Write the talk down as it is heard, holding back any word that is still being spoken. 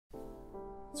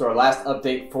So our last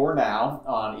update for now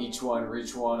on Each One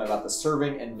Reach One about the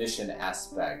serving and mission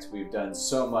aspect. We've done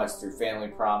so much through Family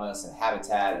Promise and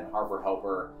Habitat and Harper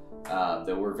Helper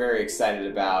that we're very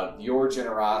excited about. Your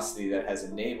generosity that has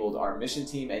enabled our mission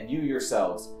team and you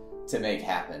yourselves to make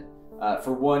happen.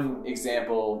 For one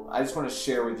example, I just want to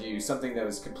share with you something that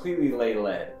was completely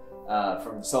lay-led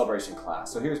from the celebration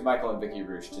class. So here's Michael and Vicki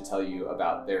Roosh to tell you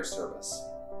about their service.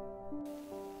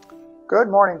 Good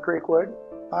morning, Creekwood.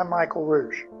 I'm Michael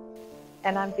Roosh.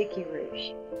 And I'm Vicki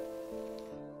Roosh.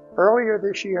 Earlier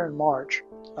this year in March,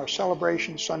 our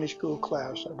Celebration Sunday School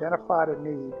class identified a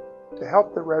need to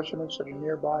help the residents of a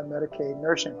nearby Medicaid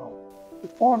nursing home. We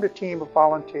formed a team of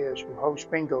volunteers who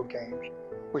host bingo games,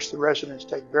 which the residents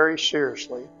take very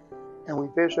seriously, and we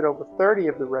visit over 30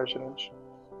 of the residents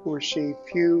who receive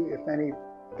few, if any,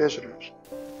 visitors.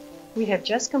 We have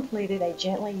just completed a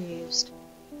gently used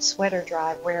sweater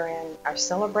drive wherein our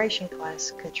celebration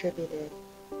class contributed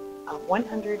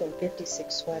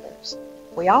 156 sweaters.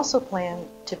 We also plan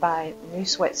to buy new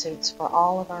sweatsuits for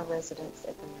all of our residents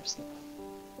at the nursing home.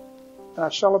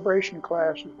 Our celebration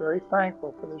class is very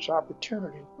thankful for this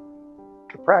opportunity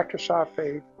to practice our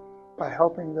faith by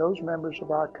helping those members of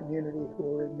our community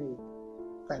who are in need.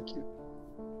 Thank you.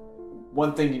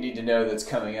 One thing you need to know that's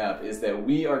coming up is that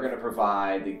we are going to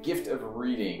provide the gift of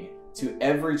reading to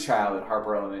every child at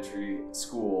Harper Elementary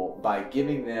School by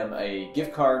giving them a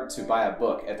gift card to buy a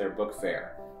book at their book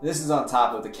fair. This is on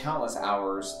top of the countless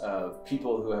hours of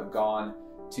people who have gone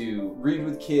to read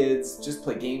with kids, just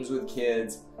play games with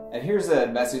kids. And here's a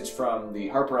message from the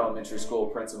Harper Elementary School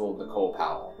principal, Nicole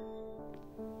Powell.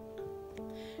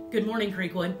 Good morning,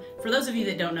 Creekwood. For those of you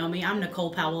that don't know me, I'm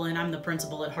Nicole Powell and I'm the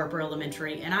principal at Harper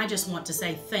Elementary, and I just want to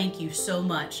say thank you so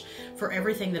much for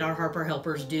everything that our Harper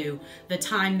Helpers do, the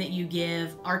time that you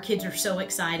give. Our kids are so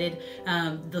excited.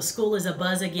 The school is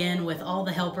abuzz again with all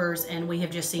the helpers, and we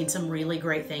have just seen some really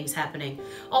great things happening.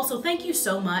 Also, thank you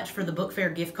so much for the book fair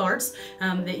gift cards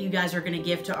that you guys are going to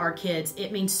give to our kids.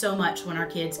 It means so much when our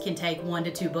kids can take 1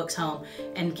 to 2 books home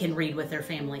and can read with their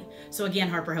family. So again,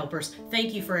 Harper Helpers,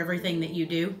 thank you for everything that you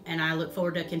do, and I look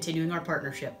forward to continuing our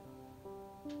partnership.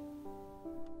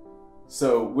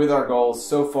 So with our goals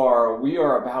so far, we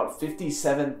are about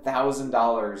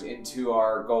 $57,000 into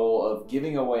our goal of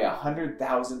giving away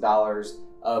 $100,000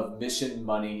 of mission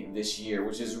money this year,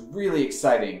 which is really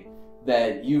exciting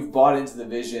that you've bought into the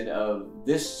vision of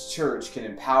this church can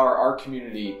empower our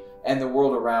community and the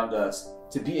world around us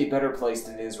to be a better place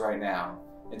than it is right now.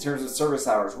 In terms of service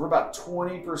hours, we're about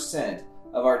 20%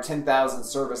 of our 10,000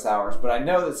 service hours, but I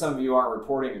know that some of you aren't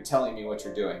reporting or telling me what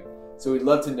you're doing. So we'd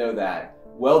love to know that.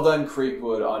 Well done,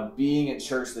 Creekwood, on being a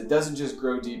church that doesn't just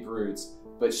grow deep roots,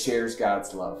 but shares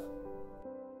God's love.